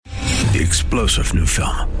the explosive new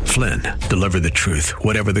film, Flynn, Deliver the Truth,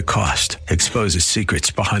 Whatever the Cost, exposes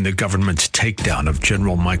secrets behind the government's takedown of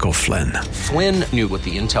General Michael Flynn. Flynn knew what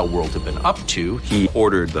the intel world had been up to. He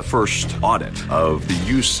ordered the first audit of the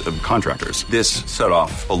use of contractors. This set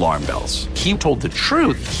off alarm bells. He told the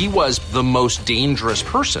truth. He was the most dangerous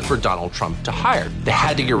person for Donald Trump to hire. They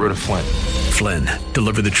had to get rid of Flynn. Flynn,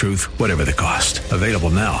 Deliver the Truth, Whatever the Cost. Available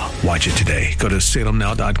now. Watch it today. Go to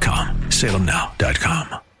salemnow.com.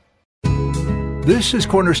 salemnow.com. This is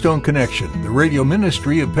Cornerstone Connection, the radio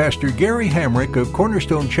ministry of Pastor Gary Hamrick of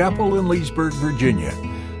Cornerstone Chapel in Leesburg, Virginia.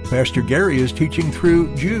 Pastor Gary is teaching through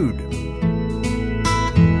Jude. Real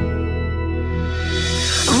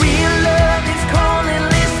love is calling,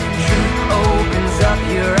 listen, truth opens up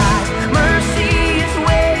your eyes. Mercy is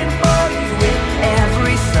waiting for you with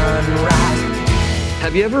every sunrise.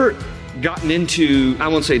 Have you ever gotten into, I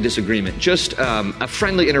won't say disagreement, just a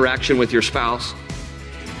friendly interaction with your spouse?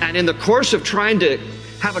 And in the course of trying to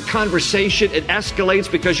have a conversation, it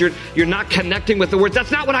escalates because you're not connecting with the words. That's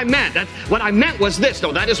not what I meant. What I meant was this.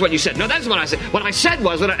 No, that is what you said. No, that is what I said. What I said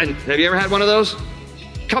was, and have you ever had one of those?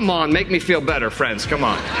 Come on, make me feel better, friends. Come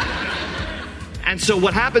on. And so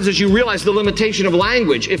what happens is you realize the limitation of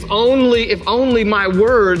language. If only my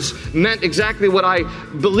words meant exactly what I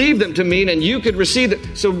believed them to mean, and you could receive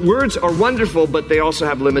them. So words are wonderful, but they also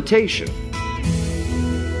have limitation.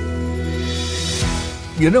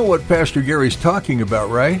 You know what Pastor Gary's talking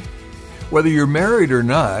about, right? Whether you're married or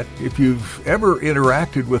not, if you've ever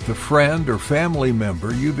interacted with a friend or family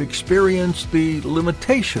member, you've experienced the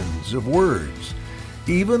limitations of words.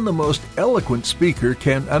 Even the most eloquent speaker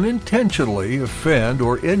can unintentionally offend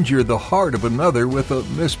or injure the heart of another with a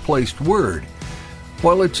misplaced word.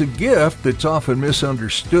 While it's a gift that's often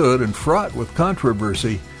misunderstood and fraught with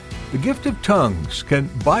controversy, the gift of tongues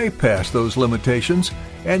can bypass those limitations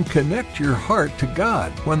and connect your heart to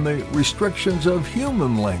God when the restrictions of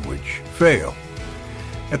human language fail.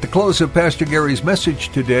 At the close of Pastor Gary's message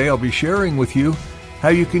today, I'll be sharing with you how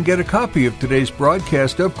you can get a copy of today's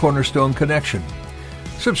broadcast of Cornerstone Connection.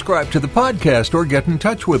 Subscribe to the podcast or get in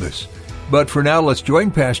touch with us. But for now, let's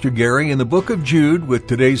join Pastor Gary in the book of Jude with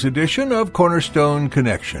today's edition of Cornerstone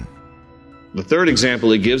Connection. The third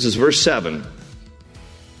example he gives is verse 7.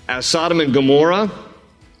 As Sodom and Gomorrah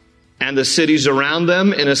and the cities around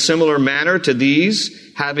them in a similar manner to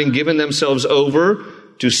these, having given themselves over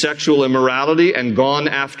to sexual immorality and gone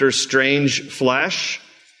after strange flesh,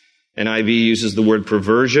 NIV uses the word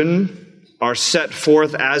perversion, are set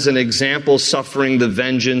forth as an example, suffering the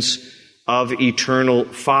vengeance of eternal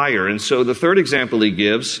fire. And so the third example he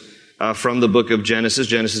gives from the book of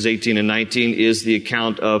Genesis 18 and 19, is the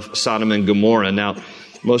account of Sodom and Gomorrah. Now,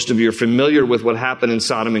 most of you are familiar with what happened in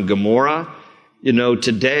Sodom and Gomorrah. You know,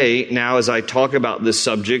 today, now as I talk about this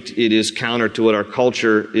subject, it is counter to what our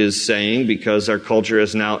culture is saying, because our culture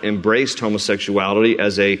has now embraced homosexuality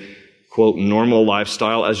as a, quote, normal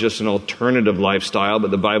lifestyle, as just an alternative lifestyle, but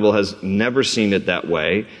the Bible has never seen it that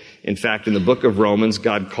way. In fact, in the book of Romans,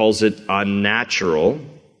 God calls it unnatural.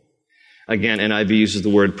 Again, NIV uses the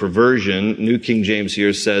word perversion. New King James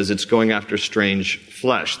here says it's going after strange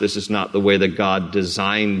flesh. This is not the way that God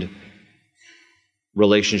designed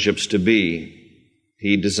relationships to be.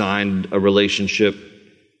 He designed a relationship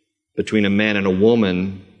between a man and a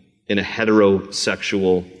woman in a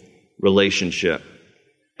heterosexual relationship.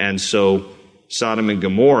 And so Sodom and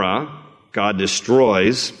Gomorrah, God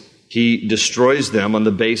destroys. He destroys them on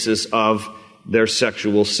the basis of their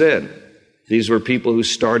sexual sin. These were people who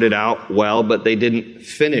started out well, but they didn't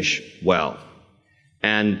finish well.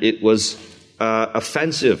 And it was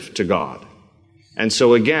offensive to God. And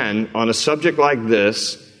so again, on a subject like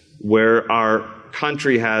this, where our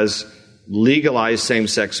country has legalized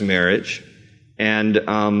same-sex marriage, and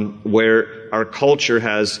where our culture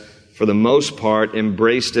has, for the most part,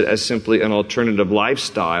 embraced it as simply an alternative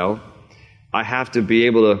lifestyle, I have to be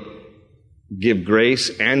able to give grace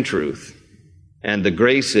and truth. And the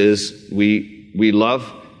grace is we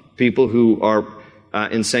love people who are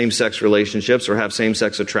in same-sex relationships or have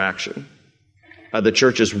same-sex attraction. The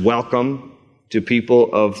church is welcome to people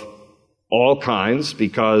of all kinds,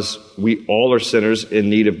 because we all are sinners in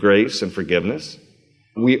need of grace and forgiveness.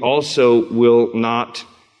 We also will not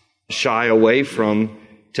shy away from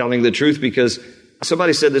telling the truth, because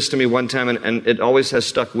somebody said this to me one time, and it always has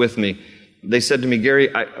stuck with me. They said to me, Gary,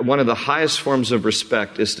 one of the highest forms of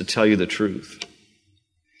respect is to tell you the truth.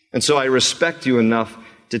 And so I respect you enough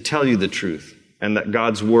to tell you the truth, and that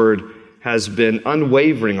God's word has been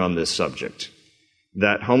unwavering on this subject,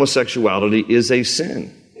 that homosexuality is a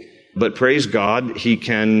sin. But praise God, He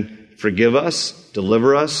can forgive us,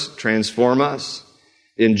 deliver us, transform us.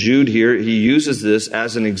 in Jude here, he uses this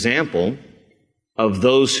as an example of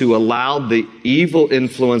those who allowed the evil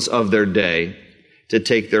influence of their day to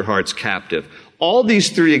take their hearts captive. All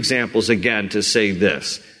these three examples, again, to say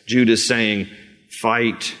this. Jude is saying,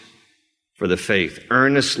 fight for the faith.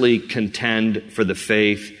 Earnestly contend for the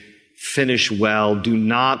faith. Finish well. Do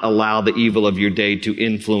not allow the evil of your day to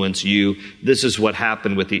influence you. This is what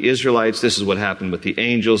happened with the Israelites. This is what happened with the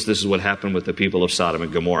angels. This is what happened with the people of Sodom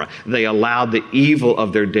and Gomorrah. They allowed the evil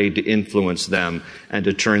of their day to influence them and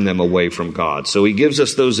to turn them away from God. So he gives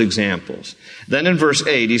us those examples. Then in verse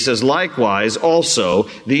 8, he says, likewise, also,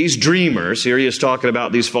 these dreamers, here he is talking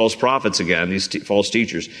about these false prophets again, these false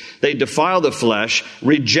teachers, they defile the flesh,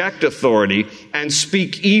 reject authority, and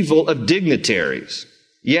speak evil of dignitaries.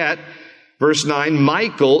 Yet, verse 9,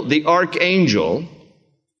 Michael, the archangel,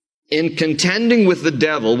 in contending with the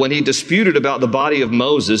devil when he disputed about the body of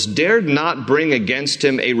Moses, dared not bring against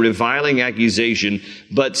him a reviling accusation,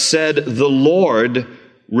 but said, the Lord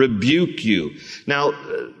rebuke you. Now,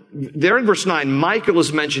 there in verse 9, Michael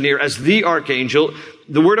is mentioned here as the archangel.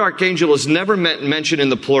 The word archangel is never mentioned in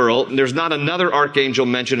the plural. There's not another archangel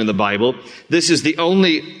mentioned in the Bible. This is the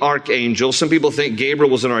only archangel. Some people think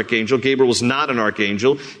Gabriel was an archangel. Gabriel was not an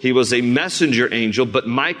archangel. He was a messenger angel, but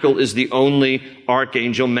Michael is the only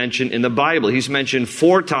archangel mentioned in the Bible. He's mentioned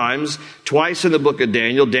 4 times, twice in the book of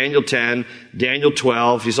Daniel, Daniel 10, Daniel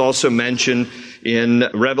 12. He's also mentioned in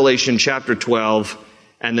Revelation chapter 12,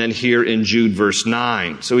 and then here in Jude verse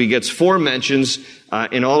 9. So he gets 4 mentions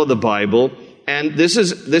in all of the Bible. And this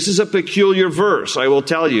is a peculiar verse, I will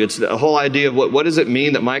tell you. It's the whole idea of what does it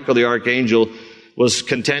mean that Michael the archangel was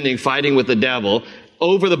contending, fighting with the devil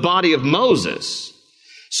over the body of Moses.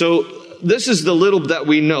 So this is the little that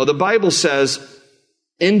we know. The Bible says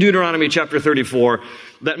in Deuteronomy chapter 34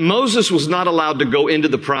 that Moses was not allowed to go into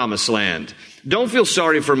the promised land. Don't feel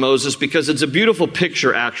sorry for Moses, because it's a beautiful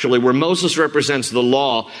picture, actually, where Moses represents the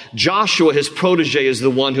law. Joshua, his protege, is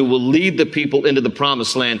the one who will lead the people into the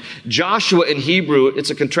promised land. Joshua in Hebrew,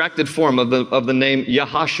 it's a contracted form of the name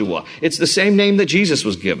Yahushua. It's the same name that Jesus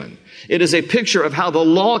was given. It is a picture of how the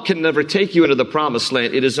law can never take you into the promised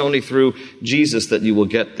land. It is only through Jesus that you will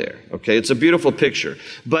get there. Okay, it's a beautiful picture.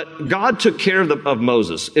 But God took care of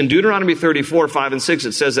Moses. In Deuteronomy 34, 5 and 6,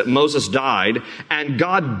 it says that Moses died and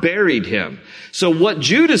God buried him. So what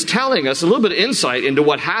Jude is telling us, a little bit of insight into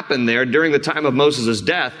what happened there during the time of Moses'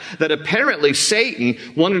 death, that apparently Satan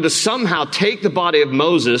wanted to somehow take the body of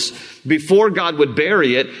Moses before God would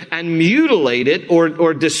bury it and mutilate it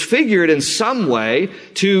or disfigure it in some way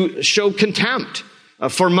to show contempt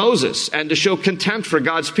for Moses and to show contempt for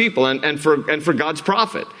God's people and for God's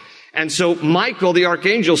prophet. And so Michael, the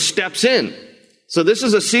archangel, steps in. So this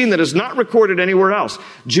is a scene that is not recorded anywhere else.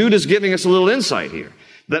 Jude is giving us a little insight here,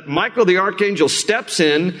 that Michael, the archangel, steps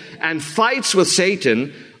in and fights with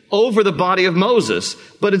Satan over the body of Moses.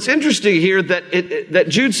 But it's interesting here that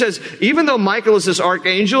Jude says, even though Michael is this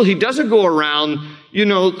archangel, he doesn't go around,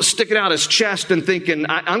 sticking out his chest and thinking,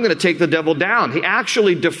 I'm going to take the devil down. He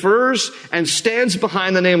actually defers and stands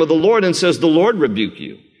behind the name of the Lord and says, the Lord rebuke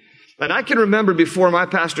you. And I can remember before my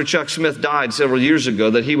pastor Chuck Smith died several years ago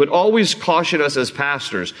that he would always caution us as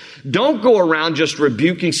pastors, don't go around just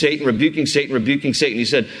rebuking Satan, rebuking Satan, rebuking Satan. He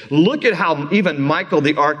said, look at how even Michael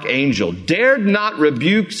the archangel dared not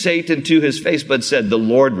rebuke Satan to his face, but said, the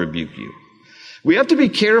Lord rebuke you. We have to be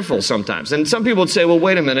careful sometimes. And some people would say, well,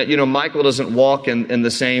 wait a minute, Michael doesn't walk in the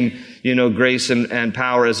same, grace and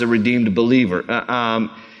power as a redeemed believer.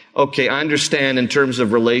 Okay, I understand in terms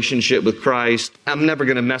of relationship with Christ, I'm never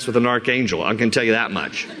going to mess with an archangel. I can tell you that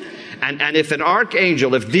much. And if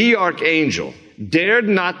the archangel dared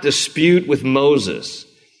not dispute with Moses,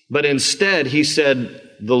 but instead he said,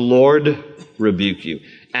 the Lord rebuke you.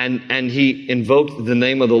 And he invoked the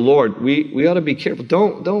name of the Lord. We ought to be careful.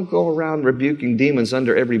 Don't go around rebuking demons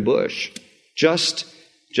under every bush. Just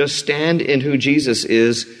stand in who Jesus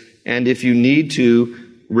is. And if you need to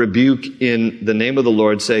rebuke in the name of the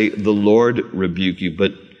Lord, say, the Lord rebuke you.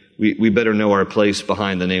 But we better know our place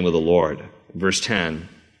behind the name of the Lord. Verse 10.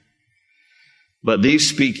 But these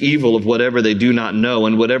speak evil of whatever they do not know,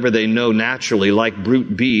 and whatever they know naturally, like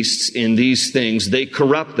brute beasts, in these things they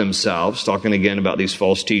corrupt themselves. Talking again about these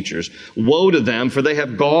false teachers. Woe to them, for they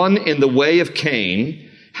have gone in the way of Cain,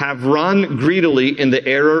 have run greedily in the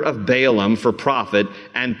error of Balaam for profit,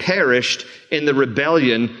 and perished in the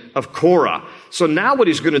rebellion of Korah. So now what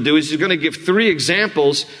he's going to do is he's going to give 3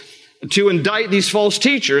 examples to indict these false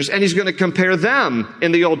teachers, and he's going to compare them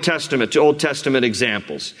in the Old Testament to Old Testament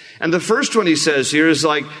examples. And the first one he says here is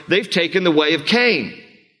like, they've taken the way of Cain.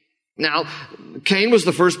 Now, Cain was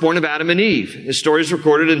the firstborn of Adam and Eve. His story is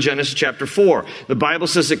recorded in Genesis chapter 4. The Bible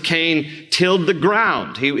says that Cain tilled the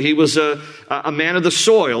ground. He was a man of the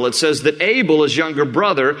soil. It says that Abel, his younger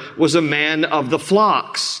brother, was a man of the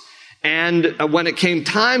flocks. And when it came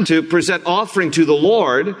time to present offering to the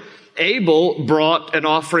Lord, Abel brought an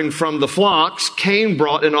offering from the flocks. Cain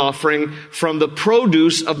brought an offering from the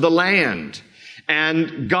produce of the land.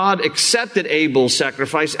 And God accepted Abel's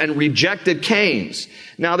sacrifice and rejected Cain's.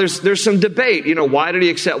 Now, there's some debate. Why did he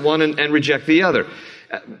accept one and reject the other?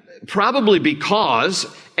 Probably because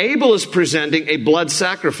Abel is presenting a blood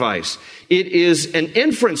sacrifice. It is an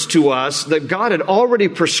inference to us that God had already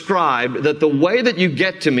prescribed that the way that you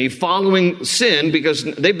get to me following sin, because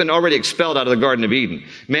they've been already expelled out of the Garden of Eden.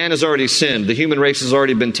 Man has already sinned. The human race has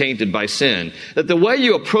already been tainted by sin. That the way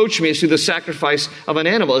you approach me is through the sacrifice of an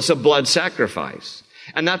animal. It's a blood sacrifice.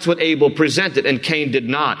 And that's what Abel presented, and Cain did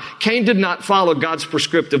not. Cain did not follow God's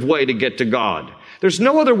prescriptive way to get to God. There's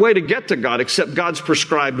no other way to get to God except God's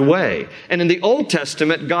prescribed way. And in the Old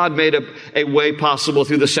Testament, God made a way possible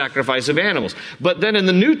through the sacrifice of animals. But then in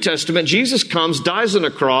the New Testament, Jesus comes, dies on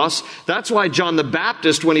a cross. That's why John the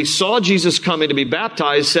Baptist, when he saw Jesus coming to be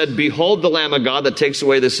baptized, said, "Behold the Lamb of God that takes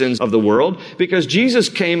away the sins of the world." Because Jesus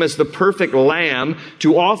came as the perfect lamb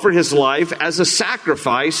to offer his life as a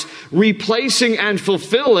sacrifice, replacing and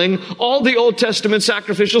fulfilling all the Old Testament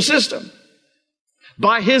sacrificial system.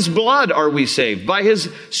 By his blood are we saved. By his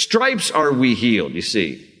stripes are we healed, you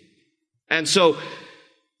see. And so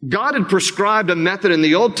God had prescribed a method in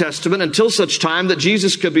the Old Testament until such time that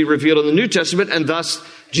Jesus could be revealed in the New Testament, and thus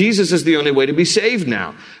Jesus is the only way to be saved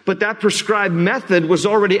now. But that prescribed method was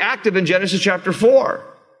already active in Genesis chapter 4.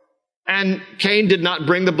 And Cain did not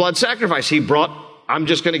bring the blood sacrifice. He brought, I'm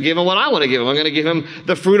just going to give him what I want to give him. I'm going to give him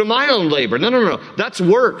the fruit of my own labor. No. That's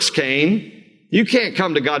works, Cain. You can't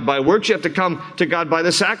come to God by works. You have to come to God by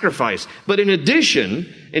the sacrifice. But in addition,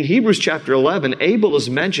 in Hebrews chapter 11, Abel is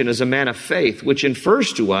mentioned as a man of faith, which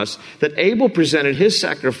infers to us that Abel presented his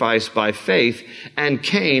sacrifice by faith and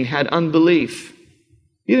Cain had unbelief.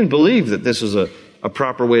 He didn't believe that this was a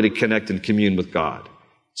proper way to connect and commune with God.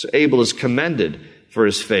 So Abel is commended for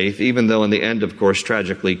his faith, even though in the end, of course,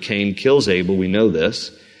 tragically, Cain kills Abel. We know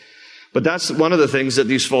this. But that's one of the things that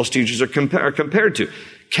these false teachers are compared to.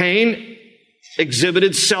 Cain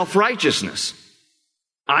exhibited self-righteousness.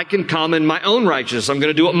 I can come in my own righteousness. I'm going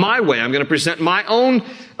to do it my way. I'm going to present my own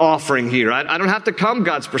offering here. I don't have to come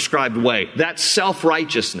God's prescribed way. That's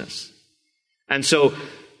self-righteousness. And so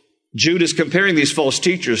Jude is comparing these false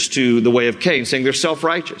teachers to the way of Cain, saying they're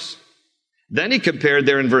self-righteous. Then he compared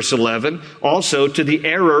there in verse 11 also to the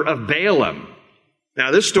error of Balaam.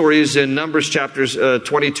 Now, this story is in Numbers chapters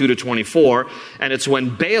 22 to 24, and it's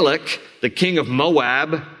when Balak, the king of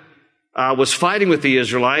Moab, was fighting with the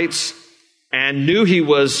Israelites and knew he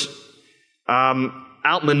was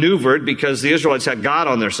outmaneuvered because the Israelites had God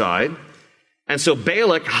on their side. And so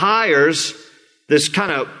Balak hires this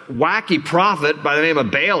kind of wacky prophet by the name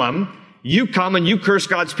of Balaam. You come and you curse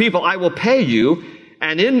God's people, I will pay you.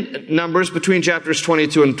 And in Numbers, between chapters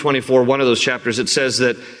 22 and 24, one of those chapters, it says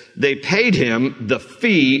that they paid him the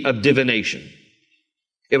fee of divination.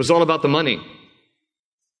 It was all about the money.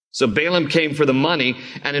 So Balaam came for the money,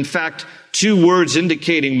 and in fact, two words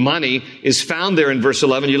indicating money is found there in verse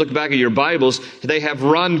 11. You look back at your Bibles, they have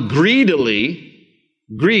run greedily,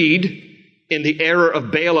 greed, in the error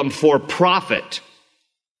of Balaam for profit.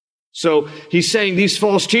 So he's saying these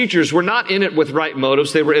false teachers were not in it with right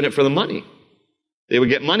motives, they were in it for the money. They would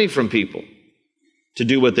get money from people to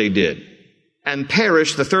do what they did. And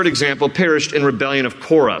perished, the third example, perished in rebellion of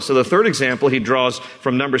Korah. So the third example he draws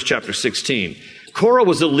from Numbers chapter 16. Korah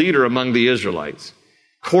was a leader among the Israelites.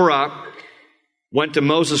 Korah went to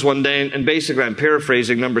Moses one day, and basically, I'm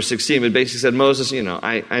paraphrasing Numbers 16, but basically said, Moses,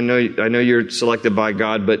 I know you're selected by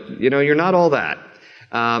God, but, you're not all that.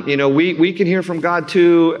 We can hear from God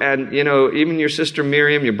too, and, even your sister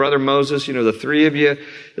Miriam, your brother Moses, the three of you,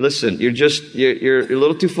 listen, you're a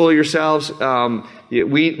little too full of yourselves.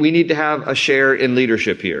 We need to have a share in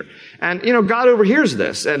leadership here. And, God overhears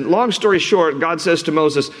this. And long story short, God says to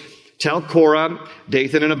Moses, tell Korah,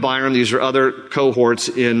 Dathan, and Abiram, these are other cohorts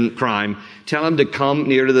in crime, tell them to come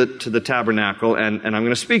near to the tabernacle, and I'm going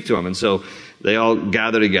to speak to them. And so they all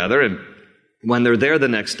gather together, and when they're there the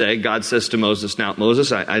next day, God says to Moses, now,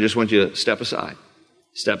 Moses, I just want you to step aside.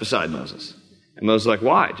 Step aside, Moses. And Moses is like,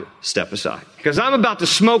 why? Step aside. Because I'm about to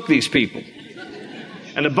smoke these people.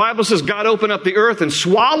 And the Bible says God opened up the earth and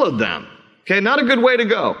swallowed them. Okay, not a good way to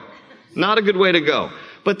go. Not a good way to go.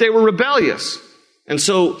 But they were rebellious. And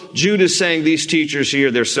so Jude is saying these teachers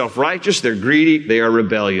here, they're self-righteous, they're greedy, they are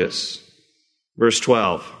rebellious. Verse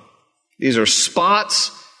 12. These are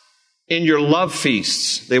spots In your love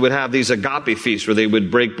feasts, they would have these agape feasts where they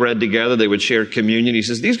would break bread together. They would share communion. He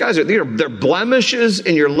says, these guys they're blemishes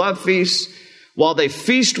in your love feasts. While they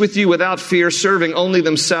feast with you without fear, serving only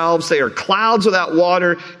themselves. They are clouds without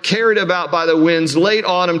water, carried about by the winds, late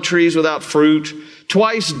autumn trees without fruit,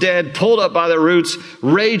 twice dead, pulled up by the roots,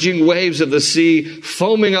 raging waves of the sea,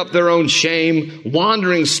 foaming up their own shame,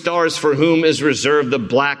 wandering stars for whom is reserved the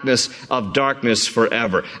blackness of darkness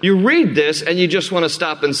forever. You read this and you just want to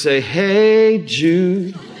stop and say, hey,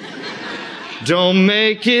 Jude, don't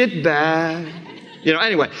make it bad.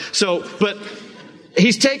 Anyway, but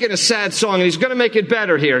he's taking a sad song and he's going to make it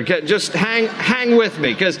better here. Just hang with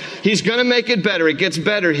me because he's going to make it better. It gets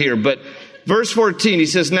better here. But verse 14, he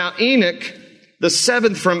says, now Enoch, the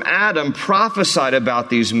seventh from Adam, prophesied about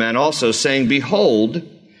these men also, saying, behold,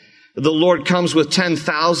 the Lord comes with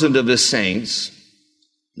 10,000 of his saints.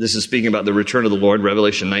 This is speaking about the return of the Lord,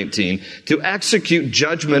 Revelation 19, to execute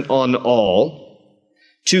judgment on all,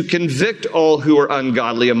 to convict all who are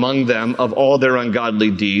ungodly among them of all their ungodly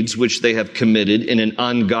deeds, which they have committed in an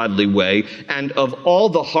ungodly way, and of all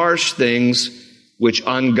the harsh things which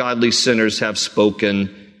ungodly sinners have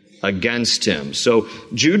spoken against him. So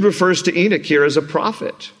Jude refers to Enoch here as a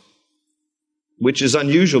prophet, which is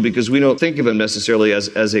unusual because we don't think of him necessarily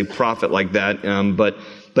as a prophet like that.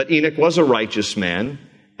 But Enoch was a righteous man,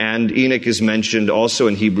 and Enoch is mentioned also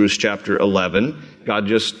in Hebrews chapter 11. God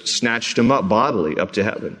just snatched him up bodily up to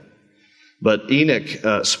heaven. But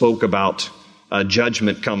Enoch spoke about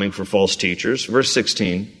judgment coming for false teachers. Verse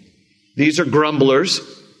 16, these are grumblers,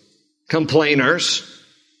 complainers.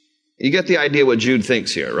 You get the idea what Jude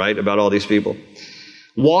thinks here, right, about all these people.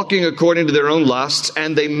 Walking according to their own lusts,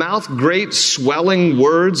 and they mouth great swelling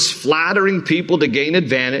words, flattering people to gain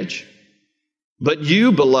advantage. But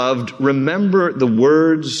you, beloved, remember the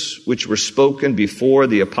words which were spoken before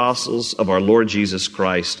the apostles of our Lord Jesus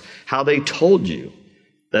Christ, how they told you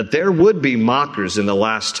that there would be mockers in the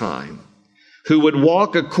last time, who would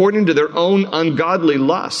walk according to their own ungodly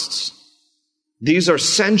lusts. These are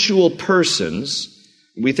sensual persons.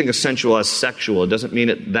 We think of sensual as sexual. It doesn't mean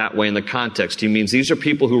it that way in the context. He means these are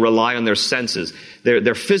people who rely on their senses.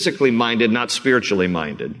 They're physically minded, not spiritually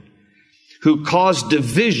minded, who cause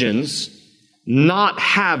divisions, not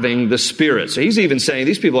having the Spirit. So he's even saying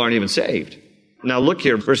these people aren't even saved. Now look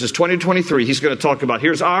here, verses 20 to 23, he's going to talk about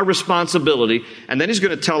here's our responsibility, and then he's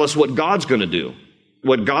going to tell us what God's going to do,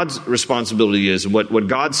 what God's responsibility is, and what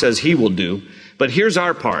God says he will do. But here's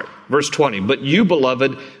our part, verse 20. But you,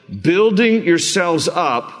 beloved, building yourselves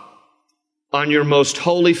up on your most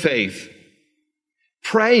holy faith,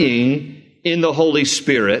 praying in the Holy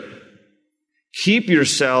Spirit, keep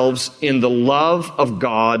yourselves in the love of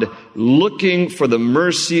God, looking for the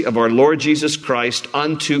mercy of our Lord Jesus Christ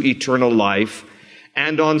unto eternal life.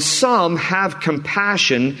 And on some have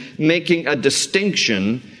compassion, making a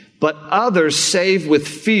distinction, but others save with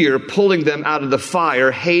fear, pulling them out of the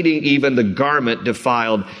fire, hating even the garment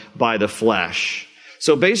defiled by the flesh.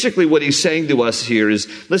 So basically what he's saying to us here is,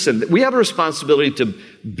 listen, we have a responsibility to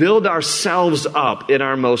build ourselves up in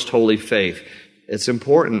our most holy faith. It's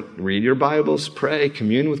important. Read your Bibles, pray,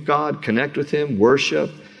 commune with God, connect with him,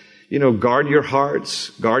 worship. Guard your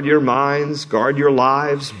hearts, guard your minds, guard your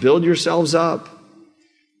lives, build yourselves up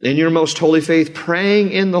in your most holy faith,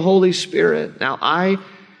 praying in the Holy Spirit. Now,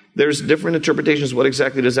 there's different interpretations. What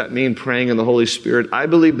exactly does that mean, praying in the Holy Spirit? I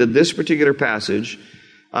believe that this particular passage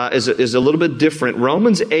is a little bit different.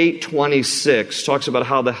 Romans 8:26 talks about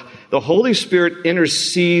how the Holy Spirit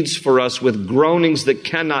intercedes for us with groanings that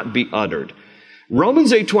cannot be uttered.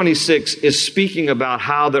 Romans 8:26 is speaking about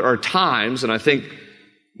how there are times, and I think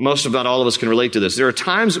most, if not all of us, can relate to this. There are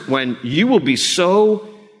times when you will be so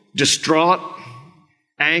distraught,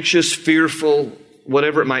 anxious, fearful,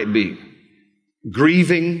 whatever it might be,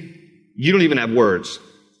 grieving, you don't even have words.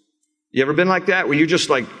 You ever been like that? Where you're just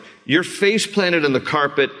like, your face planted in the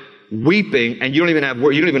carpet, weeping, and you don't even have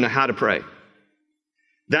words. You don't even know how to pray.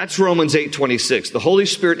 That's Romans 8:26. The Holy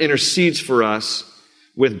Spirit intercedes for us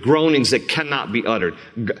with groanings that cannot be uttered.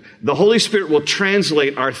 The Holy Spirit will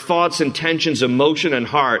translate our thoughts, intentions, emotion, and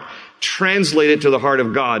heart, translate it to the heart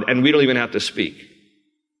of God, and we don't even have to speak.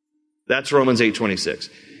 That's Romans 8:26.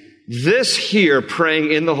 This here,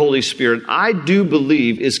 praying in the Holy Spirit, I do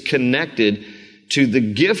believe is connected to the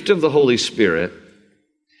gift of the Holy Spirit,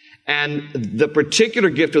 and the particular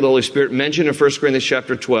gift of the Holy Spirit mentioned in 1 Corinthians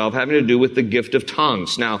chapter 12 having to do with the gift of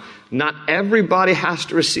tongues. Now, not everybody has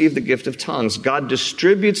to receive the gift of tongues. God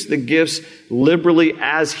distributes the gifts liberally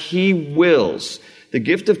as he wills. The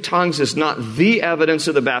gift of tongues is not the evidence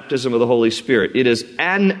of the baptism of the Holy Spirit. It is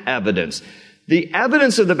an evidence. The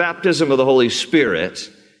evidence of the baptism of the Holy Spirit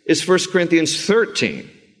is 1 Corinthians 13.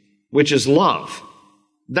 which is love.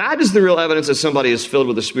 That is the real evidence that somebody is filled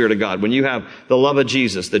with the Spirit of God. When you have the love of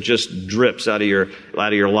Jesus that just drips out of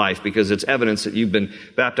your life, because it's evidence that you've been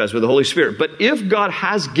baptized with the Holy Spirit. But if God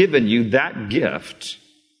has given you that gift,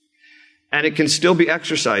 and it can still be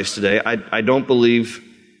exercised today, I don't believe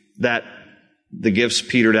that the gifts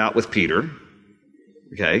petered out with Peter,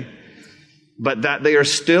 okay? But that they are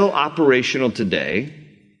still operational today.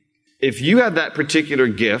 If you have that particular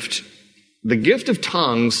gift, the gift of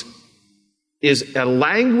tongues is a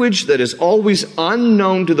language that is always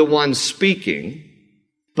unknown to the one speaking,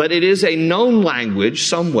 but it is a known language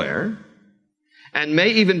somewhere, and may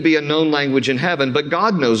even be a known language in heaven, but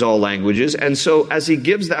God knows all languages, and so as He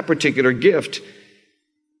gives that particular gift,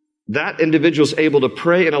 that individual is able to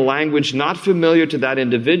pray in a language not familiar to that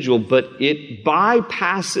individual, but it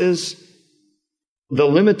bypasses the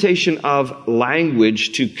limitation of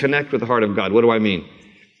language to connect with the heart of God. What do I mean?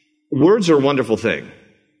 Words are a wonderful thing.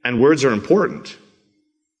 And words are important.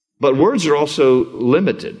 But words are also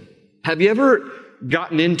limited. Have you ever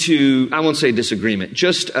gotten into, I won't say disagreement,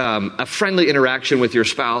 just a friendly interaction with your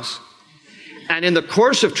spouse? And in the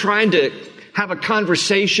course of trying to have a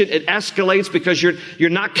conversation, it escalates because you're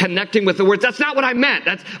not connecting with the words. That's not what I meant.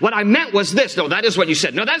 That's what I meant was this. No, that is what you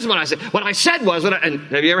said. No, that's what I said. What I said was, and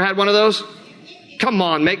have you ever had one of those? Come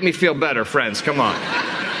on, make me feel better, friends. Come on.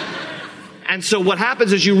 And so what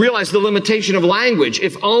happens is you realize the limitation of language.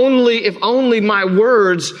 If only my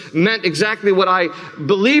words meant exactly what I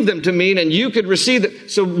believe them to mean, and you could receive them.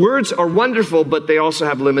 So words are wonderful, but they also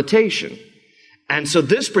have limitation. And so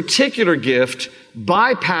this particular gift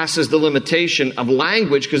bypasses the limitation of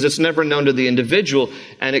language because it's never known to the individual,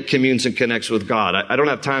 and it communes and connects with God. I don't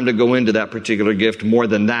have time to go into that particular gift more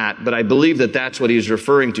than that, but I believe that that's what he's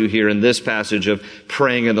referring to here in this passage of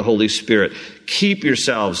praying in the Holy Spirit. Keep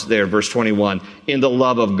yourselves there, verse 21, in the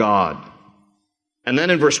love of God. And then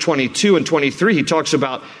in verse 22 and 23, he talks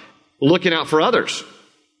about looking out for others.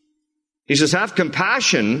 He says, have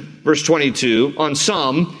compassion, verse 22, on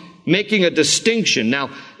some, making a distinction.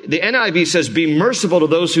 Now, the NIV says, be merciful to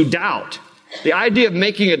those who doubt. The idea of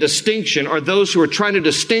making a distinction are those who are trying to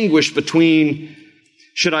distinguish between,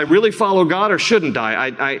 should I really follow God or shouldn't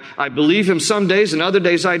I? I believe Him some days and other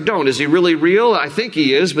days I don't. Is He really real? I think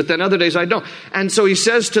He is, but then other days I don't. And so he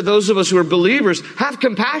says to those of us who are believers, have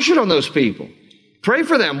compassion on those people. Pray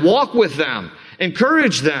for them, walk with them,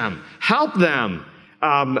 encourage them, help them,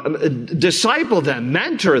 disciple them,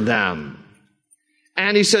 mentor them.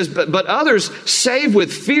 And he says, but others save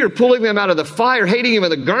with fear, pulling them out of the fire, hating him in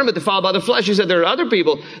the garment defiled by the flesh. He said there are other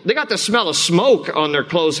people, they got the smell of smoke on their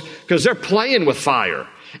clothes because they're playing with fire.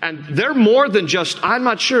 And they're more than just, I'm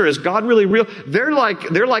not sure, is God really real? They're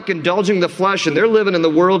like indulging the flesh, and they're living in the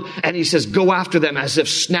world. And he says, go after them as if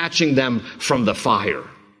snatching them from the fire.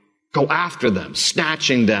 Go after them,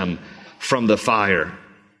 snatching them from the fire.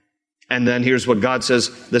 And then here's what God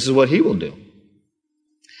says, this is what He will do.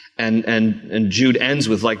 And Jude ends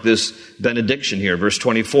with like this benediction here, verse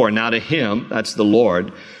 24. Now to Him, that's the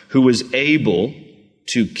Lord, who is able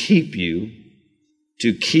to keep you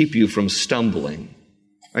from stumbling.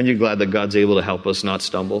 Aren't you glad that God's able to help us not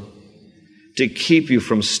stumble? To keep you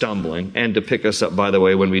from stumbling, and to pick us up, by the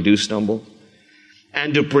way, when we do stumble.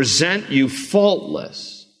 And to present you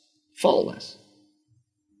faultless. Faultless.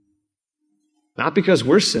 Not because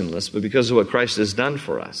we're sinless, but because of what Christ has done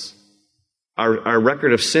for us. Our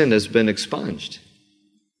record of sin has been expunged.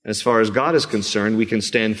 As far as God is concerned, we can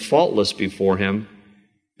stand faultless before Him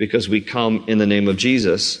because we come in the name of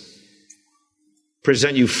Jesus.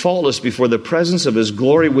 Present you faultless before the presence of His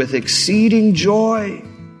glory with exceeding joy.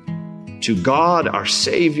 To God, our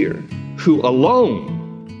Savior, who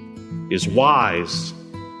alone is wise,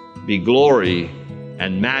 be glory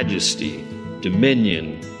and majesty,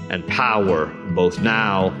 dominion and power, both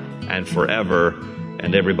now and forever.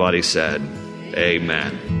 And everybody said,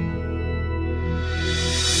 Amen.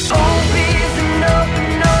 Hope is an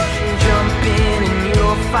open ocean, jump in and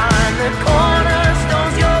you'll find the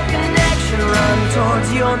cornerstone's your connection. Run towards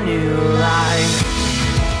your new life.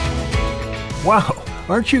 Wow,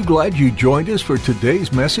 aren't you glad you joined us for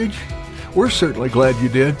today's message? We're certainly glad you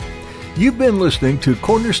did. You've been listening to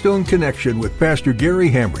Cornerstone Connection with Pastor Gary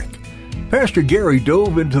Hamrick. Pastor Gary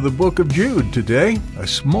dove into the book of Jude today, a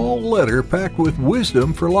small letter packed with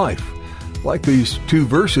wisdom for life, like these 2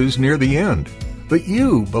 verses near the end. But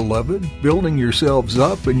you, beloved, building yourselves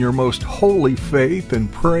up in your most holy faith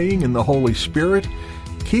and praying in the Holy Spirit,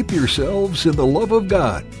 keep yourselves in the love of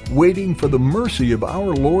God, waiting for the mercy of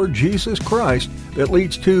our Lord Jesus Christ that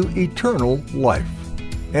leads to eternal life.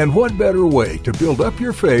 And what better way to build up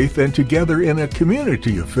your faith than to gather in a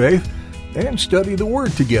community of faith and study the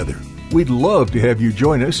Word together? We'd love to have you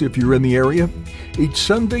join us if you're in the area. Each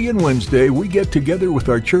Sunday and Wednesday, we get together with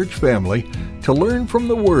our church family to learn from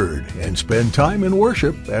the Word and spend time in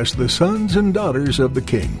worship as the sons and daughters of the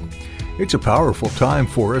King. It's a powerful time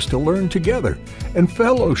for us to learn together and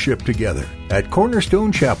fellowship together at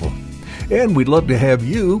Cornerstone Chapel. And we'd love to have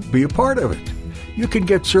you be a part of it. You can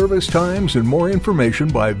get service times and more information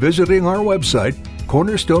by visiting our website,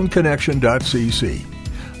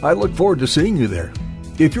 cornerstoneconnection.cc. I look forward to seeing you there.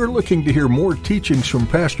 If you're looking to hear more teachings from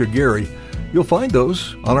Pastor Gary, you'll find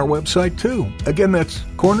those on our website too. Again, that's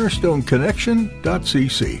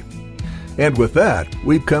cornerstoneconnection.cc. And with that,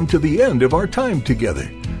 we've come to the end of our time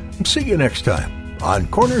together. See you next time on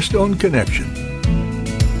Cornerstone Connection.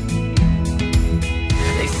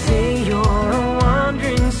 They say you're a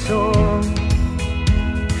wandering soul,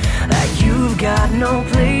 that you've got no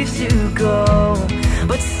place to go,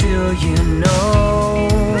 but still you know,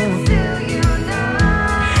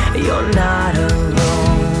 you're not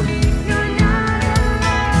alone.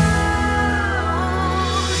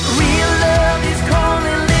 Real love is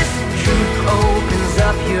calling, listen, truth opens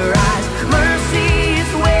up your eyes. Mercy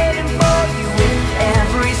is waiting for you with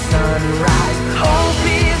every sunrise. Hope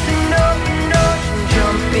is an open ocean,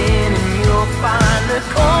 jump in and you'll find the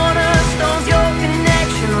cornerstones, your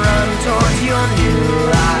connection, run towards your new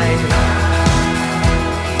life.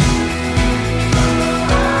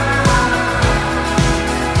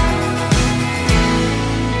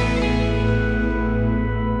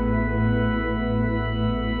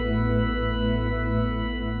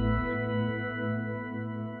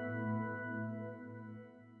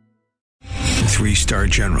 Three-star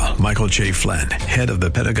General Michael J. Flynn, head of the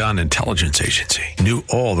Pentagon Intelligence Agency, knew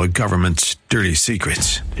all the government's dirty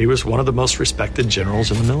secrets. He was one of the most respected generals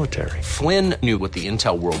in the military. Flynn knew what the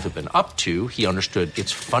intel world had been up to. He understood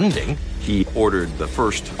its funding. He ordered the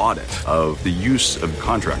first audit of the use of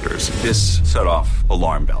contractors. This set off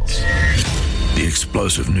alarm bells. The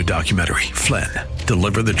explosive new documentary, Flynn,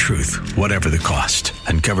 Deliver the Truth, Whatever the Cost,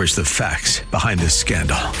 uncovers the facts behind this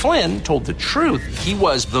scandal. Flynn told the truth. He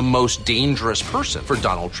was the most dangerous person for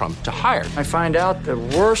Donald Trump to hire. I find out the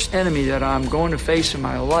worst enemy that I'm going to face in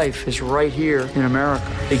my life is right here in America.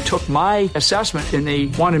 They took my assessment and they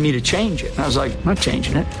wanted me to change it. And I was like, I'm not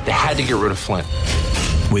changing it. They had to get rid of Flynn.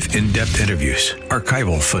 With in-depth interviews,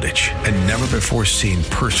 archival footage, and never-before-seen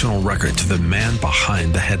personal records of the man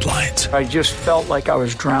behind the headlines. I just felt like I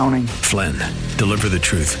was drowning. Flynn, Deliver the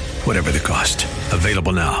Truth, Whatever the Cost.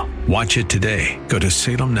 Available now. Watch it today. Go to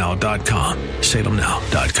salemnow.com.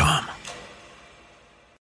 salemnow.com.